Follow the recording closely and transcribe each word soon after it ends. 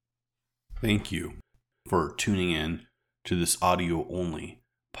Thank you for tuning in to this audio-only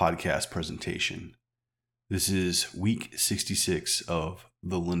podcast presentation. This is week 66 of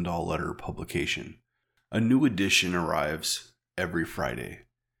the Lindahl Letter publication. A new edition arrives every Friday.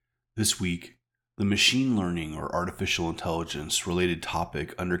 This week, the machine learning or artificial intelligence related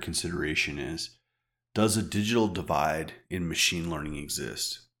topic under consideration is, does a digital divide in machine learning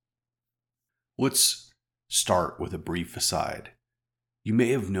exist? Let's start with a brief aside. You may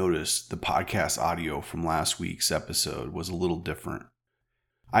have noticed the podcast audio from last week's episode was a little different.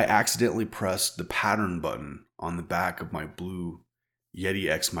 I accidentally pressed the pattern button on the back of my blue Yeti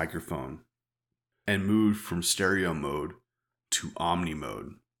X microphone and moved from stereo mode to omni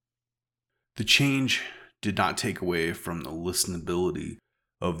mode. The change did not take away from the listenability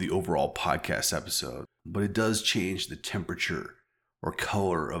of the overall podcast episode, but it does change the temperature or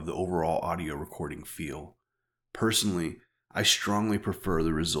color of the overall audio recording feel. Personally, I strongly prefer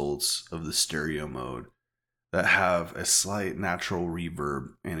the results of the stereo mode that have a slight natural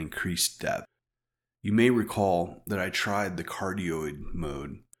reverb and increased depth. You may recall that I tried the cardioid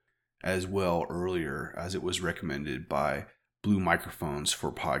mode as well earlier, as it was recommended by Blue Microphones for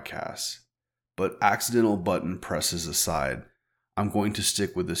podcasts. But accidental button presses aside, I'm going to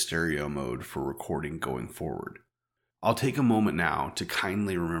stick with the stereo mode for recording going forward. I'll take a moment now to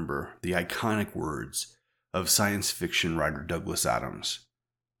kindly remember the iconic words of science fiction writer Douglas Adams.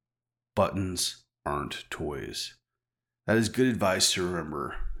 Buttons aren't toys. That is good advice to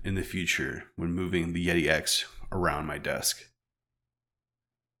remember in the future when moving the Yeti X around my desk.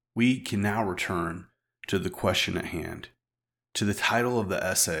 We can now return to the question at hand. To the title of the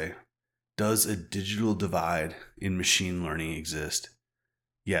essay, does a digital divide in machine learning exist?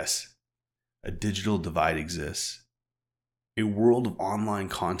 Yes, a digital divide exists. A world of online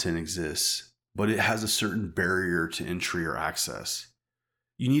content exists, but it has a certain barrier to entry or access.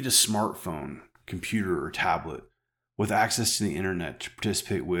 You need a smartphone, computer, or tablet with access to the internet to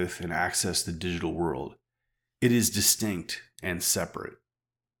participate with and access the digital world. It is distinct and separate.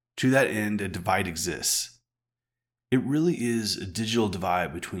 To that end, a divide exists. It really is a digital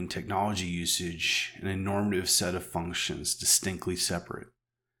divide between technology usage and a normative set of functions distinctly separate.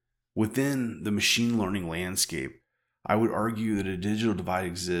 Within the machine learning landscape, I would argue that a digital divide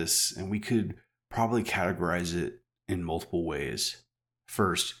exists, and we could probably categorize it in multiple ways.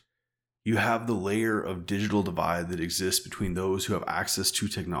 First, you have the layer of digital divide that exists between those who have access to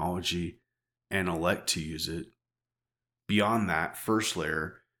technology and elect to use it. Beyond that first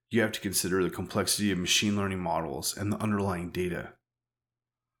layer, you have to consider the complexity of machine learning models and the underlying data.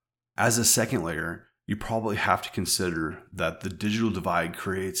 As a second layer, you probably have to consider that the digital divide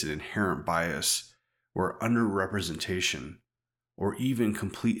creates an inherent bias where underrepresentation or even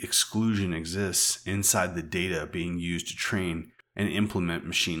complete exclusion exists inside the data being used to train and implement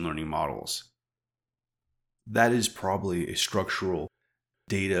machine learning models. That is probably a structural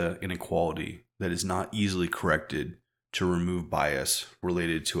data inequality that is not easily corrected to remove bias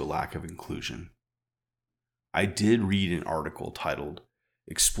related to a lack of inclusion. I did read an article titled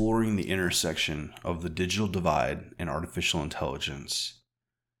Exploring the Intersection of the Digital Divide and Artificial Intelligence,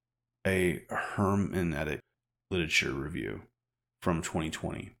 a hermeneutic literature review from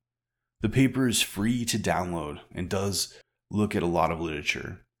 2020. The paper is free to download and does look at a lot of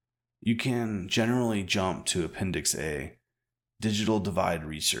literature. You can generally jump to Appendix A, Digital Divide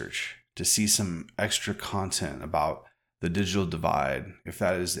Research, to see some extra content about the digital divide if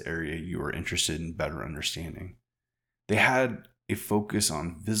that is the area you are interested in better understanding. They had a focus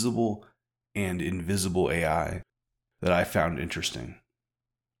on visible and invisible AI that I found interesting.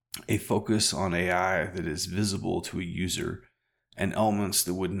 A focus on AI that is visible to a user and elements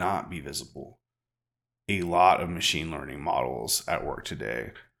that would not be visible. A lot of machine learning models at work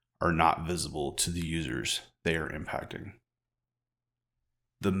today are not visible to the users they are impacting.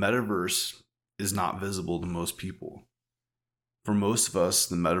 The metaverse is not visible to most people. For most of us,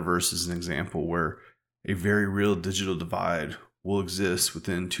 the metaverse is an example where a very real digital divide will exist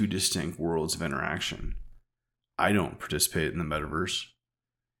within two distinct worlds of interaction. I don't participate in the metaverse.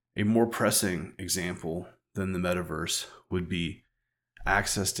 A more pressing example than the metaverse would be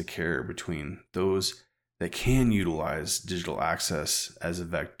access to care between those that can utilize digital access as a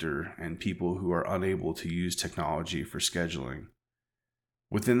vector and people who are unable to use technology for scheduling.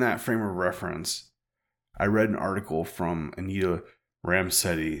 Within that frame of reference, I read an article from Anita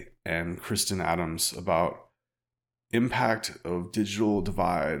Ramsetti and Kristen Adams about impact of digital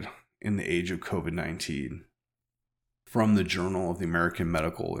divide in the age of COVID-19 from the Journal of the American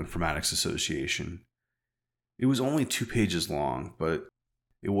Medical Informatics Association. It was only 2 pages long, but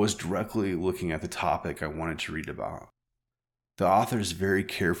it was directly looking at the topic I wanted to read about. The authors very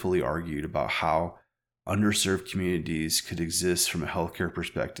carefully argued about how underserved communities could exist from a healthcare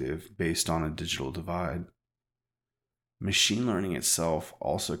perspective based on a digital divide. Machine learning itself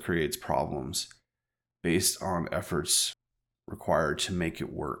also creates problems based on efforts required to make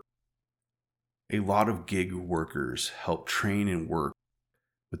it work. A lot of gig workers help train and work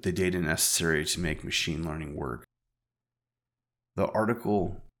with the data necessary to make machine learning work. The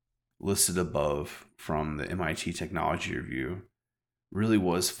article listed above from the MIT Technology Review really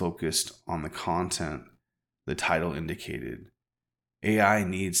was focused on the content the title indicated. AI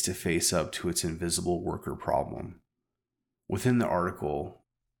needs to face up to its invisible worker problem. Within the article,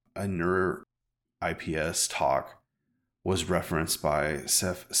 a NeurIPS talk was referenced by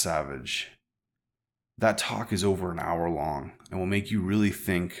Seth Savage. That talk is over an hour long and will make you really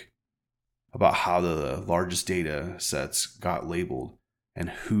think about how the largest data sets got labeled and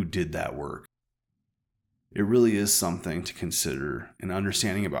who did that work. It really is something to consider in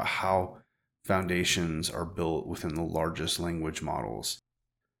understanding about how foundations are built within the largest language models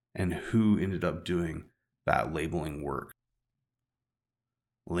and who ended up doing that labeling work.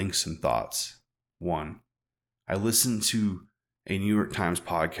 Links and thoughts. 1. I listened to a New York Times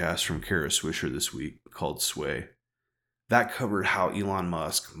podcast from Kara Swisher this week called Sway. That covered how Elon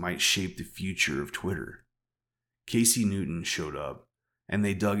Musk might shape the future of Twitter. Casey Newton showed up, and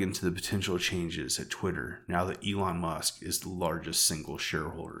they dug into the potential changes at Twitter now that Elon Musk is the largest single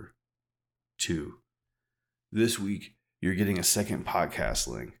shareholder. 2. This week, you're getting a second podcast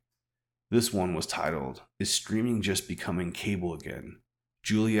link. This one was titled, "Is Streaming Just Becoming Cable Again?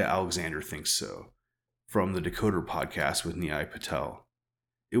 Julia Alexander Thinks So," from the Decoder podcast with Niyai Patel.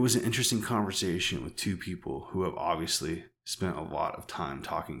 It was an interesting conversation with two people who have obviously spent a lot of time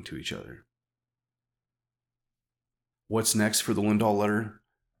talking to each other. What's next for the Lindahl Letter?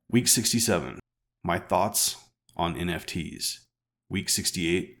 Week 67, my thoughts on NFTs. Week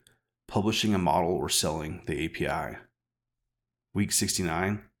 68, publishing a model or selling the API. Week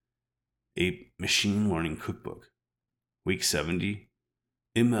 69, a machine learning cookbook. Week 70,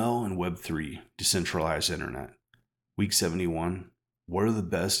 ML and Web3, decentralized internet. Week 71, what are the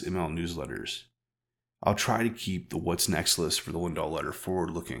best ML newsletters? I'll try to keep the what's next list for the Lindahl Letter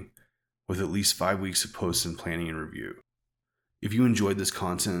forward-looking, with at least 5 weeks of posts and planning and review. If you enjoyed this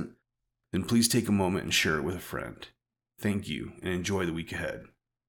content, then please take a moment and share it with a friend. Thank you, and enjoy the week ahead.